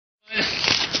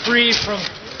free from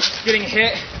getting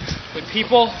hit with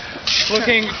people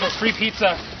looking for free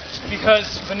pizza,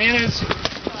 because bananas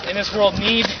in this world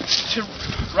need to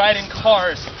ride in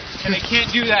cars, and they can't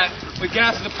do that with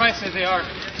gas at the prices they are,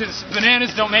 because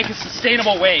bananas don't make a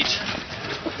sustainable wage.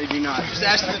 They do not. Just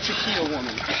ask the Chiquita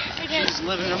woman. She's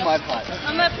living in my pot.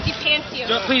 I'm gonna pants you.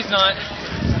 No, please not.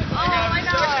 Oh, why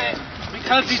not?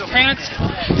 Because these pants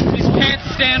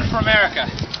stand for America.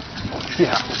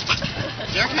 Yeah.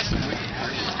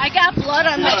 I got blood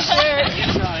on my shirt.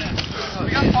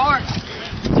 We got far.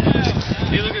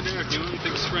 Hey, look at Derek. He only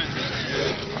big sprint.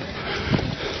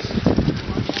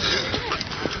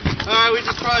 Alright, we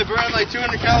just probably burned like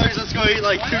 200 calories. Let's go eat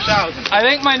like 2,000. I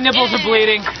think my nipples are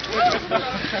bleeding.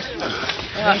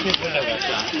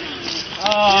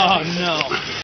 Oh, no.